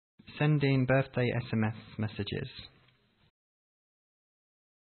sending birthday SMS messages.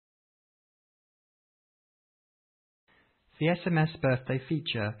 The SMS birthday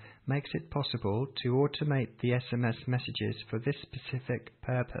feature makes it possible to automate the SMS messages for this specific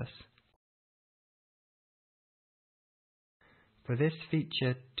purpose. For this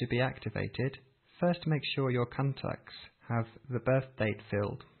feature to be activated, first make sure your contacts have the birth date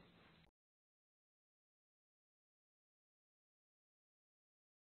filled.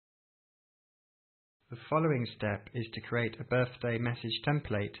 The following step is to create a birthday message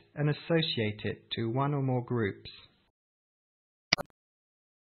template and associate it to one or more groups.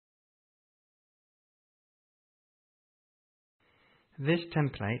 This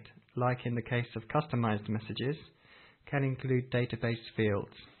template, like in the case of customized messages, can include database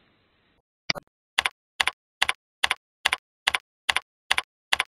fields.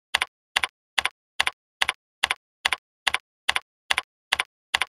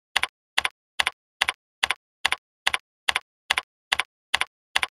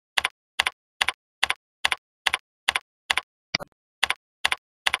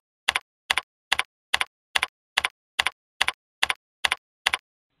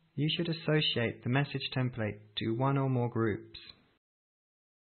 You should associate the message template to one or more groups.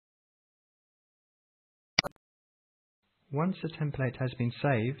 Once the template has been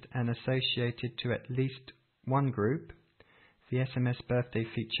saved and associated to at least one group, the SMS birthday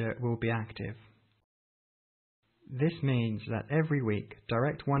feature will be active. This means that every week,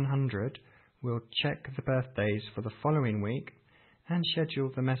 Direct 100 will check the birthdays for the following week and schedule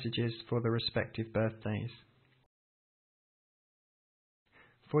the messages for the respective birthdays.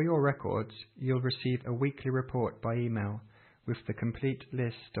 For your records, you'll receive a weekly report by email with the complete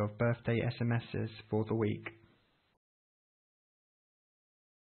list of birthday SMSs for the week.